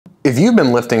If you've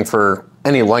been lifting for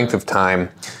any length of time,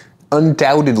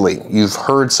 undoubtedly you've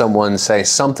heard someone say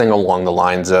something along the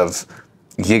lines of,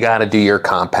 you gotta do your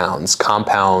compounds.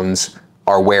 Compounds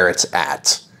are where it's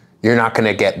at. You're not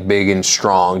gonna get big and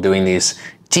strong doing these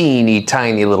teeny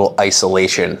tiny little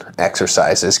isolation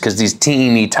exercises, because these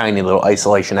teeny tiny little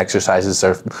isolation exercises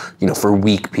are, for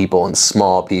weak people and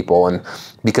small people, and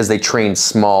because they train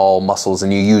small muscles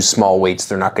and you use small weights,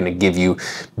 they're not going to give you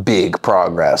big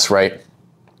progress, right?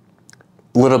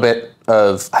 A little bit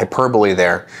of hyperbole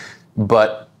there,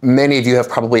 but many of you have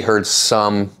probably heard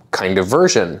some kind of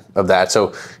version of that.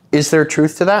 So is there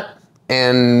truth to that?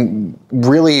 And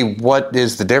really, what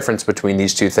is the difference between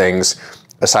these two things,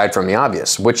 aside from the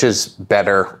obvious? Which is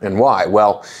better and why?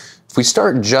 Well, if we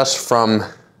start just from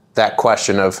that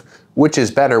question of which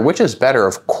is better,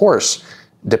 of course,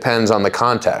 depends on the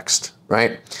context,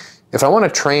 right? If I want to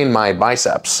train my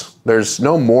biceps, there's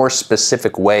no more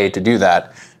specific way to do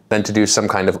that than to do some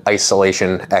kind of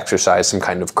isolation exercise, some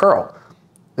kind of curl.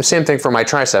 The same thing for my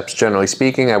triceps. Generally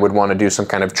speaking, I would want to do some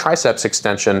kind of triceps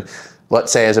extension,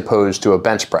 let's say, as opposed to a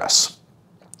bench press.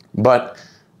 But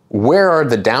where are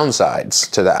the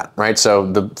downsides to that, right? So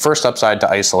the first upside to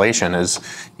isolation is,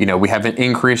 we have an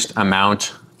increased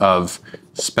amount of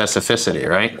specificity,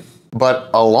 right? But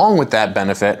along with that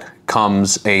benefit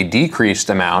comes a decreased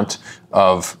amount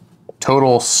of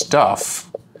total stuff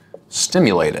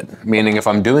stimulated. Meaning if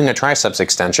I'm doing a triceps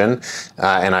extension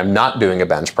and I'm not doing a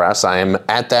bench press, I am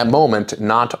at that moment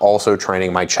not also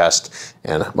training my chest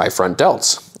and my front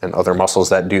delts and other muscles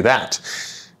that do that.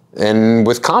 And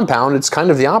with compound, it's kind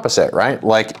of the opposite, right?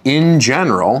 Like in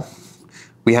general,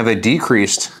 we have a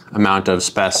decreased amount of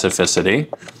specificity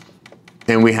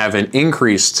and we have an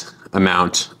increased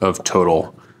amount of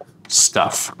total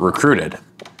stuff recruited,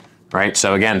 right?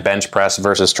 So again, bench press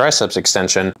versus triceps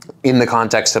extension. In the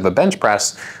context of a bench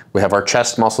press, we have our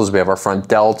chest muscles, we have our front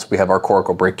delts, we have our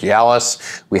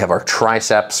coracobrachialis, we have our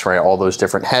triceps, right? All those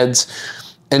different heads.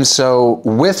 And so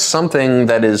with something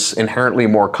that is inherently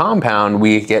more compound,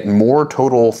 we get more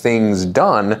total things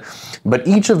done, but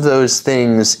each of those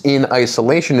things in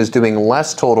isolation is doing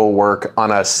less total work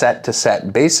on a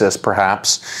set-to-set basis,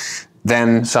 perhaps,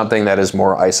 than something that is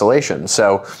more isolation.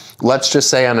 So let's just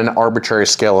say on an arbitrary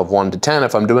scale of 1 to 10,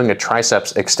 if I'm doing a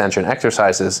triceps extension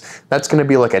exercises, that's going to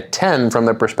be like a 10 from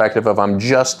the perspective of I'm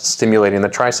just stimulating the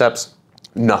triceps,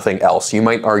 nothing else. You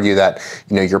might argue that,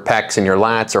 your pecs and your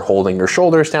lats are holding your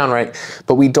shoulders down, right?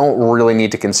 But we don't really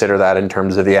need to consider that in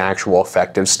terms of the actual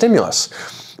effective stimulus.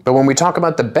 But when we talk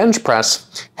about the bench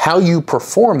press, how you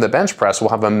perform the bench press will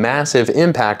have a massive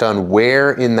impact on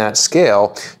where in that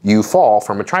scale you fall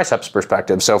from a triceps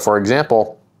perspective. So for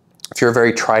example, if you're a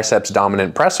very triceps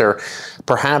dominant presser,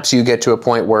 perhaps you get to a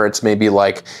point where it's maybe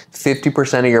like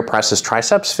 50% of your press is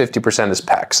triceps, 50% is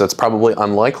pecs. That's probably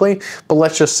unlikely, but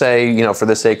let's just say, for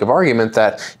the sake of argument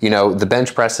that, the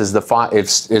bench press is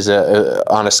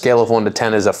on a scale of 1 to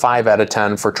 10 is a 5 out of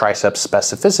 10 for triceps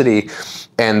specificity,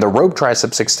 and the rope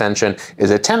triceps extension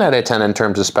is a 10 out of 10 in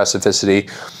terms of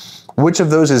specificity. Which of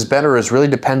those is better is really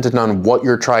dependent on what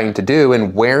you're trying to do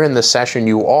and where in the session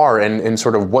you are and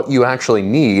sort of what you actually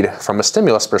need from a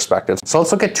stimulus perspective. So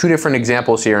let's look at two different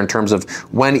examples here in terms of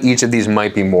when each of these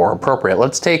might be more appropriate.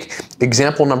 Let's take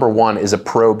example number 1 is a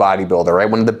pro bodybuilder, right?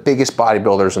 One of the biggest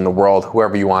bodybuilders in the world,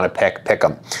 whoever you want to pick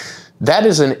them. That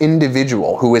is an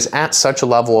individual who is at such a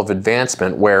level of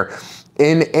advancement where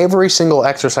in every single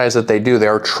exercise that they do, they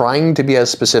are trying to be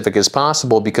as specific as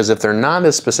possible, because if they're not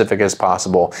as specific as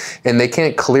possible and they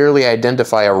can't clearly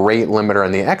identify a rate limiter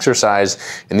in the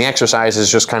exercise, and the exercise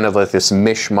is just kind of like this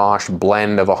mishmash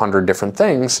blend of 100 different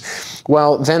things,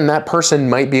 well, then that person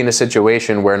might be in a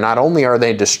situation where not only are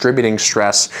they distributing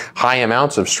stress, high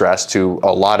amounts of stress to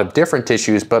a lot of different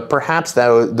tissues, but perhaps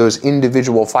those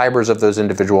individual fibers of those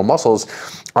individual muscles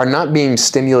are not being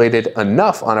stimulated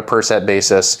enough on a per set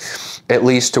basis, at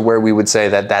least to where we would say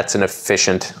that that's an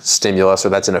efficient stimulus or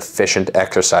that's an efficient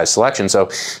exercise selection. So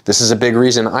this is a big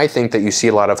reason I think that you see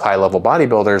a lot of high-level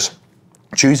bodybuilders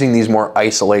choosing these more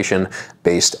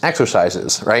isolation-based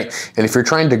exercises, right? And if you're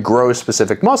trying to grow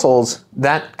specific muscles,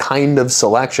 that kind of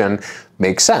selection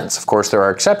makes sense. Of course, there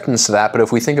are exceptions to that, but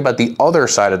if we think about the other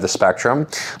side of the spectrum,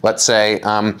 let's say,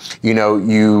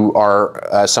 you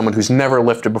are someone who's never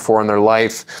lifted before in their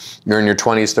life, you're in your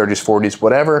 20s, 30s, 40s,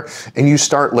 whatever, and you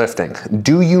start lifting.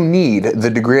 Do you need the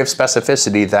degree of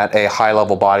specificity that a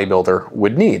high-level bodybuilder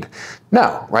would need?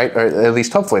 No, right? Or at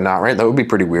least hopefully not, right? That would be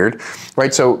pretty weird,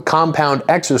 right? So compound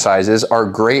exercises are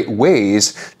great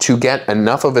ways to get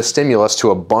enough of a stimulus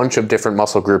to a bunch of different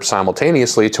muscle groups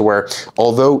simultaneously, to where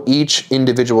although each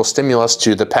individual stimulus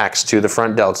to the pecs, to the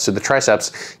front delts, to the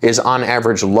triceps is on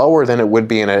average lower than it would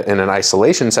be in an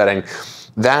isolation setting,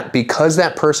 that because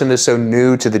that person is so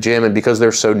new to the gym and because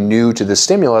they're so new to the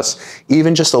stimulus,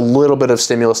 even just a little bit of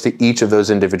stimulus to each of those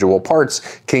individual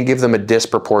parts can give them a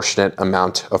disproportionate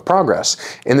amount of progress.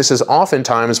 And this is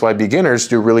oftentimes why beginners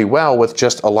do really well with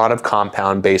just a lot of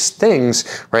compound-based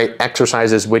things, right?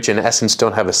 Exercises which in essence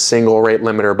don't have a single rate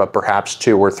limiter, but perhaps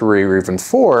 2 or 3 or even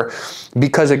 4,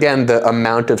 because again, the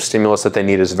amount of stimulus that they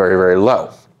need is very, very low.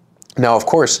 Now, of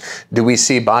course, do we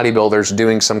see bodybuilders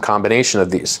doing some combination of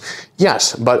these?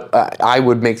 Yes, but I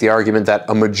would make the argument that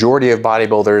a majority of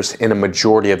bodybuilders in a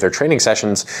majority of their training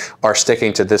sessions are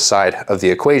sticking to this side of the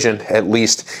equation, at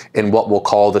least in what we'll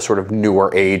call the sort of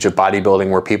newer age of bodybuilding,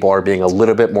 where people are being a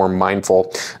little bit more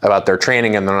mindful about their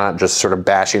training and they're not just sort of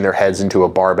bashing their heads into a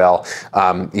barbell,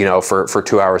 you know, for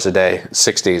 2 hours a day,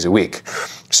 6 days a week.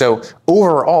 So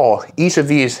overall, each of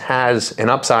these has an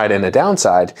upside and a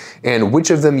downside, and which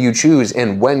of them you choose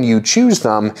and when you choose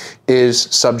them is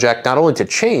subject not only to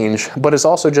change, but is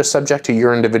also just subject to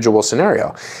your individual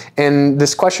scenario. And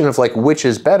this question of like, which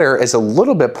is better is a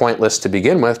little bit pointless to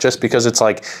begin with, just because it's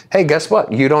like, hey, guess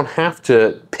what? You don't have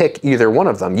to pick either one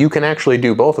of them. You can actually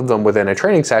do both of them within a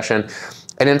training session.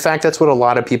 And in fact, that's what a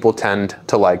lot of people tend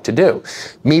to like to do.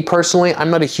 Me personally,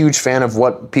 I'm not a huge fan of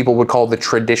what people would call the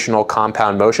traditional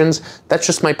compound motions. That's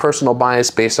just my personal bias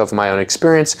based off my own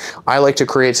experience. I like to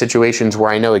create situations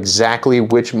where I know exactly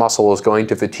which muscle is going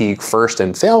to fatigue first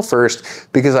and fail first,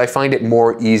 because I find it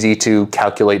more easy to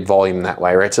calculate volume that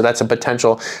way, right? So that's a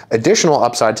potential additional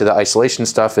upside to the isolation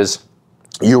stuff, is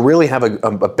you really have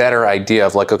a better idea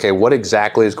of like, okay, what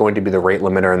exactly is going to be the rate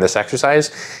limiter in this exercise,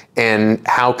 and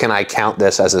how can I count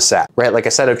this as a set, right? Like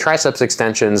a set of triceps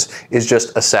extensions is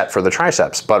just a set for the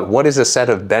triceps, but what is a set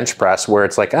of bench press where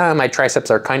it's like, my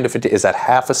triceps are kind of, is that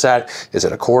half a set? Is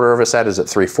it a quarter of a set? Is it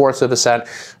 3/4 of a set,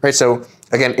 right? So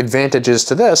again, advantages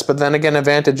to this, but then again,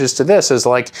 advantages to this is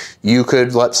like, you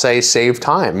could, let's say, save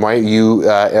time, right? You,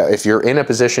 if you're in a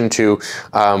position to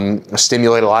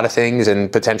stimulate a lot of things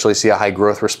and potentially see a high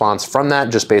growth response from that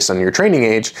just based on your training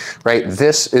age, right?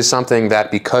 This is something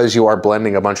that, because you are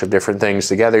blending a bunch of different things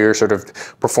together, you're sort of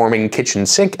performing kitchen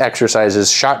sink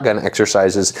exercises, shotgun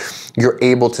exercises, you're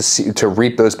able to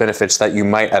reap those benefits that you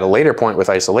might at a later point with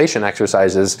isolation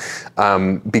exercises,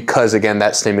 because again,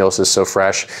 that stimulus is so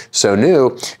fresh, so new,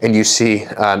 and you see,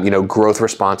 you know, growth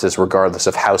responses regardless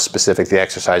of how specific the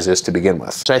exercise is to begin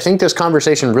with. So I think this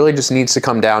conversation really just needs to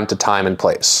come down to time and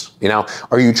place. You know,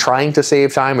 are you trying to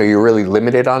save time? Are you really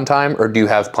limited on time, or do you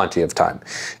have plenty of time?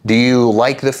 Do you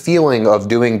like the feeling of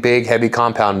doing big, heavy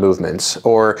compound movements,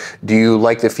 or do you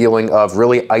like the feeling of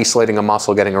really isolating a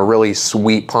muscle, getting a really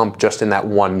sweet pump just in that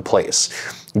one place?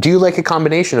 Do you like a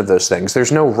combination of those things?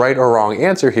 There's no right or wrong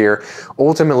answer here.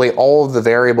 Ultimately, all of the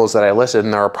variables that I listed,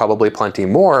 and there are probably plenty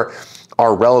more,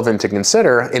 are relevant to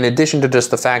consider, in addition to just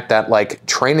the fact that like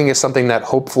training is something that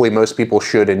hopefully most people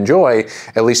should enjoy.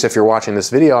 At least if you're watching this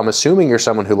video, I'm assuming you're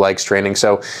someone who likes training.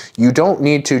 So you don't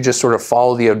need to just sort of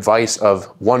follow the advice of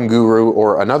one guru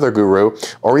or another guru,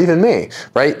 or even me,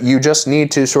 right? You just need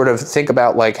to sort of think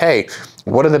about like, hey,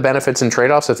 what are the benefits and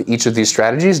trade-offs of each of these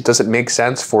strategies? Does it make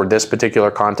sense for this particular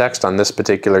context on this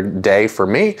particular day for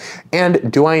me?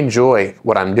 And do I enjoy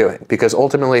what I'm doing? Because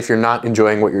ultimately, if you're not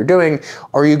enjoying what you're doing,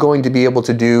 are you going to be able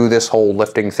to do this whole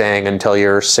lifting thing until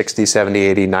you're 60, 70,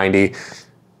 80, 90,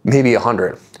 maybe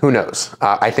 100? Who knows?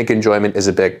 I think enjoyment is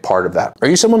a big part of that. Are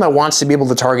you someone that wants to be able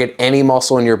to target any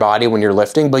muscle in your body when you're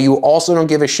lifting, but you also don't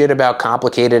give a shit about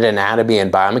complicated anatomy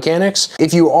and biomechanics?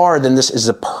 If you are, then this is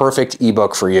a perfect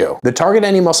ebook for you. The Target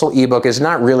Any Muscle ebook is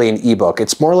not really an ebook.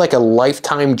 It's more like a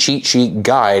lifetime cheat sheet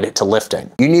guide to lifting.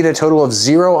 You need a total of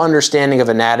 0 understanding of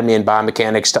anatomy and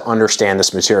biomechanics to understand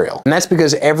this material. And that's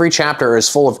because every chapter is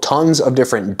full of tons of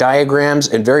different diagrams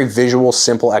and very visual,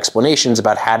 simple explanations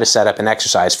about how to set up an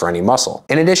exercise for any muscle.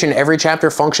 In addition, every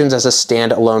chapter functions as a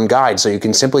standalone guide, so you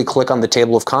can simply click on the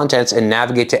table of contents and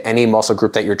navigate to any muscle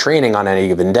group that you're training on any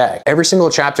given day. Every single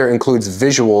chapter includes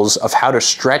visuals of how to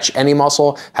stretch any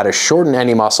muscle, how to shorten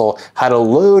any muscle, how to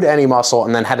load any muscle,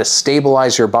 and then how to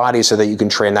stabilize your body so that you can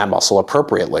train that muscle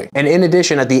appropriately. And in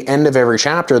addition, at the end of every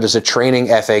chapter, there's a training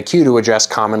FAQ to address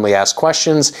commonly asked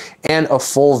questions, and a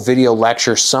full video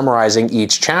lecture summarizing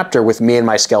each chapter with me and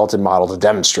my skeleton model to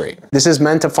demonstrate. This is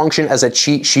meant to function as a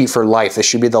cheat sheet for life. This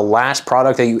should be the last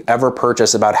product that you ever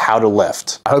purchase about how to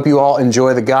lift. I hope you all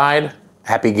enjoy the guide.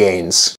 Happy gains.